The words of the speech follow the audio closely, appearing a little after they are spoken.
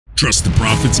Trust the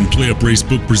Profits and PlayUp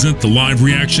Racebook present the live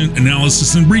reaction,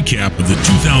 analysis, and recap of the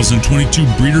 2022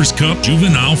 Breeders Cup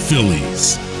Juvenile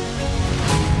Fillies.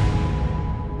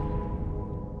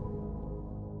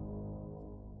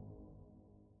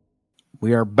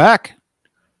 We are back.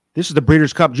 This is the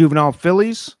Breeders Cup Juvenile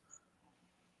Fillies.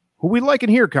 Who we liking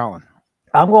here, Colin?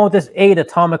 I'm going with this 8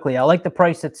 atomically. I like the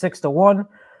price at 6-1.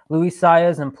 Luis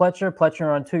Saez and Pletcher.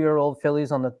 Pletcher on 2-year-old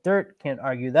fillies on the dirt. Can't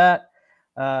argue that.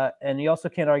 And you also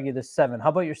can't argue the 7. How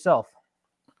about yourself?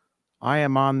 I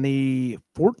am on the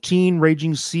 14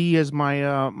 Raging Sea as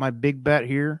my my big bet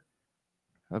here.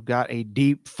 I've got a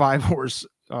deep 5-horse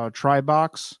try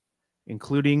box,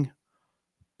 including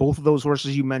both of those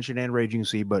horses you mentioned and Raging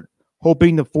Sea, but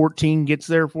hoping the 14 gets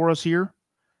there for us here.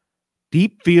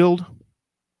 Deep field.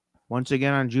 Once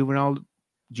again on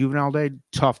juvenile day,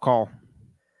 tough call.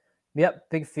 Yep,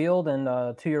 big field, and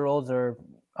 2-year-olds are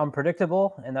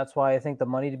unpredictable, and that's why I think the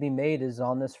money to be made is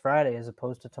on this Friday as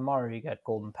opposed to tomorrow. You got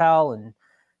Golden Pal and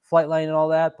Flightline and all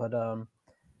that, but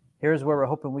here's where we're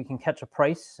hoping we can catch a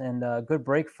price, and a good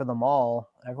break for them all.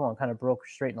 Everyone kind of broke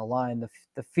straight in the line.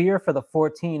 The fear for the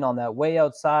 14 on that way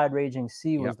outside Raging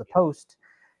Sea was the post,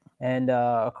 and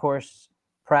of course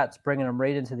Pratt's bringing them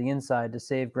right into the inside to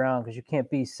save ground, because you can't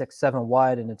be 6-7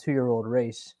 wide in a 2-year-old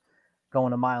race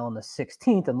going a mile in the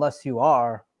 16th unless you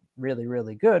are really,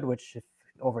 really good, which if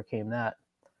overcame that.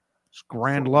 It's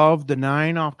Grand Love, the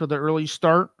 9 off to the early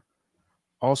start.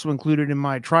 Also included in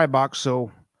my try box,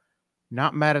 so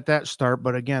not mad at that start.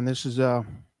 But again, this is a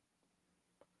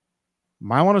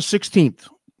mile on a 16th.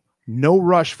 No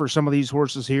rush for some of these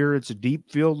horses here. It's a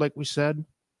deep field, like we said.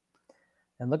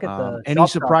 And look at the any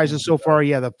surprises so far?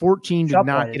 Yeah, the 14 did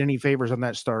not get any favors on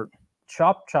that start.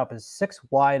 Chop is 6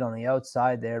 wide on the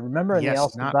outside there. Remember in the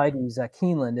Alcibiades at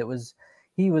Keeneland,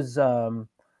 he was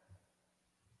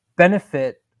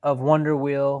benefit of Wonder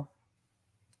Wheel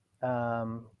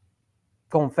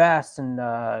going fast and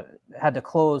had to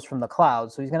close from the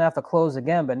clouds. So he's going to have to close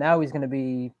again, but now he's going to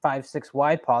be 5-6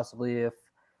 wide possibly if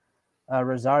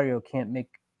Rosario can't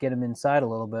get him inside a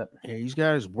little bit. Yeah, he's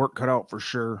got his work cut out for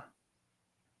sure.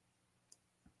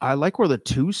 I like where the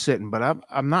 2's sitting, but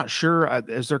I'm not sure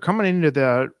as they're coming into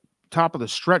the top of the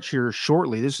stretch here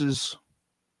shortly. This is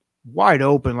wide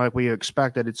open like we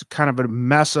expected. It's kind of a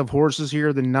mess of horses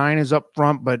here. The 9 is up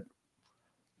front, but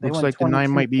looks like the 9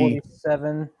 might be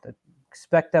 47.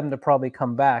 Expect them to probably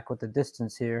come back with the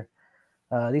distance here.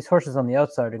 These horses on the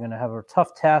outside are going to have a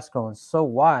tough task going so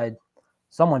wide.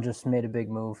 Someone just made a big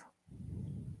move.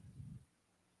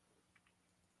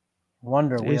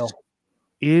 Wonder Wheel.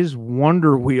 Is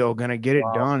Wonder Wheel going to get it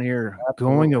done here?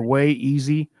 Absolutely. Going away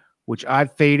easy, which I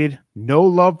faded. No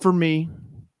love for me.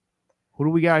 Who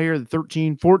do we got here? The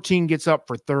 13. 14 gets up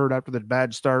for third after the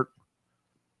bad start.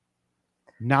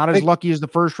 Not as lucky as the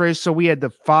first race. So we had the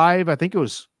 5. I think it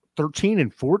was 13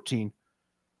 and 14.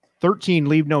 13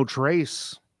 leave no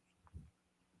trace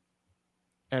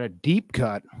at a deep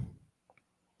cut.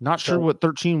 Not sure what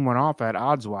 13 went off at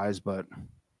odds-wise, but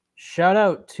shout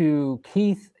out to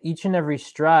Keith Each and Every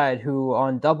Stride, who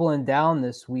on Double and Down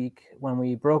this week, when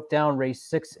we broke down race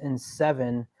 6 and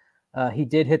 7, he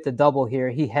did hit the double here.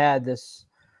 He had this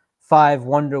 5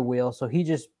 Wonder Wheel, so he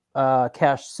just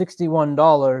cashed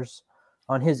 $61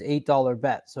 on his $8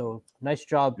 bet. So nice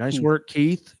job, nice Keith. Work,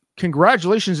 Keith.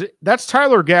 Congratulations. That's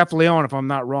Tyler Gaffleon, if I'm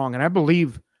not wrong, and I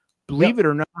believe it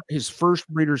or not, his first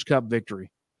Breeders' Cup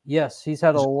victory. Yes, he's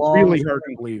had a long. Really hard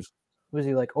to believe. Was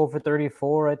he like over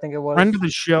 34? I think it was. Friend of the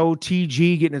show,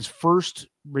 TG, getting his first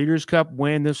Breeders' Cup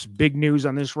win. This big news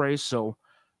on this race, so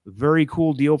very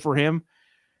cool deal for him.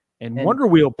 And Wonder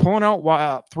Wheel pulling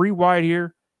out 3 wide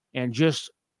here, and just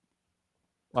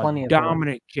a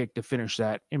dominant kick to finish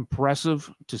that. Impressive,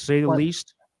 to say the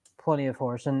least. Plenty of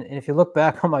horse. And if you look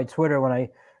back on my Twitter, when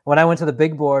I went to the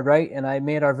big board, right, and I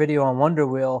made our video on Wonder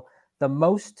Wheel, the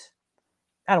most,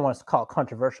 I don't want to call it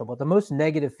controversial, but the most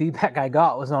negative feedback I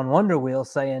got was on Wonder Wheel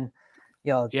saying,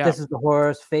 this is the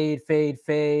horse, fade.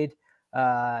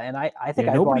 And I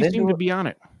think nobody seemed to be on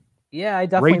it. Yeah, I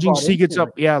definitely. Raging Sea gets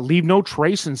up. Yeah, leave no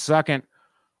trace in second.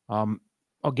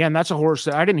 Again, that's a horse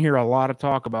that I didn't hear a lot of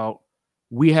talk about.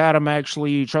 We had him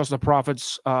actually, Trust the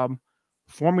Profits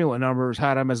formula numbers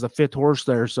had him as the 5th horse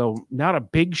there, so not a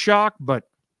big shock, but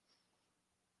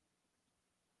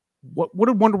what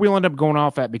did Wonder Wheel end up going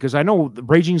off at? Because I know the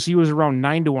Raging Sea was around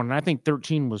 9-1, and I think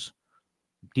 13 was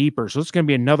deeper, so it's going to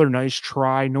be another nice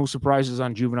try. No surprises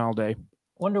on Juvenile Day.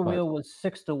 Wonder Wheel was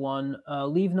 6-1.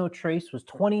 Leave No Trace was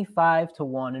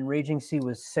 25-1, and Raging Sea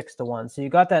was 6-1. So you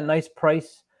got that nice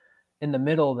price in the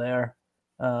middle there.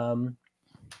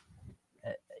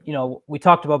 you know, we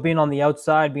talked about being on the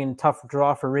outside, being a tough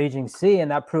draw for Raging C, and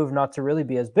that proved not to really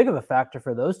be as big of a factor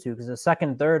for those two, because a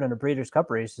second, third, and a Breeders' Cup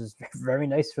race is very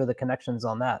nice for the connections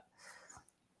on that.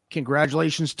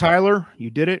 Congratulations, Tyler. You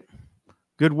did it.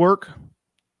 Good work.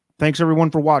 Thanks, everyone,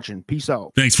 for watching. Peace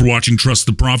out. Thanks for watching Trust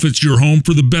the Profits, your home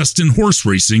for the best in horse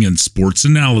racing and sports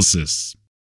analysis.